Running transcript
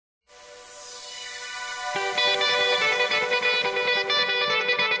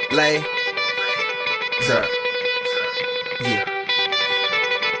Lay. Sir. Yeah.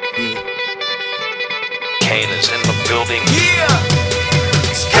 Yeah. Kane is in the building. Yeah.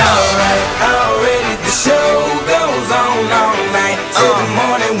 Alright, already the show goes on all night till the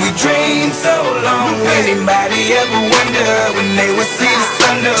morning. We dream so long. Anybody ever wonder when they would see the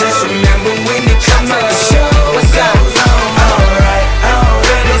sun up? Just remember when it comes up, the show goes on. Alright,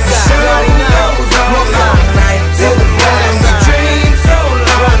 already the show goes on all night till the morning. We dream so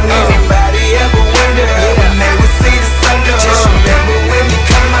long. Anybody ever wonder when they would see the sun up? Just remember when it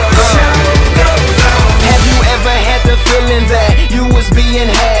comes up, the show goes on. Have you ever had the feeling that you was being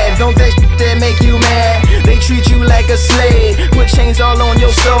had? Don't that shit that make you mad? They treat you like a slave, put chains all on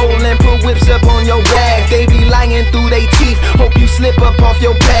your soul and put whips up on your back. They be lying through they teeth, hope you slip up off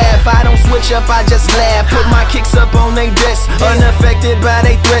your path. I don't switch up, I just laugh, put my kicks up on they desk, unaffected by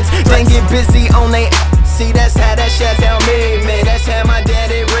they threats. Then get busy on they see, that's how that shit tell me, man. That's how my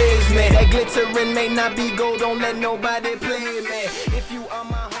daddy raised me. That glittering may not be gold, don't let nobody play, man. If you are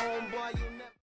my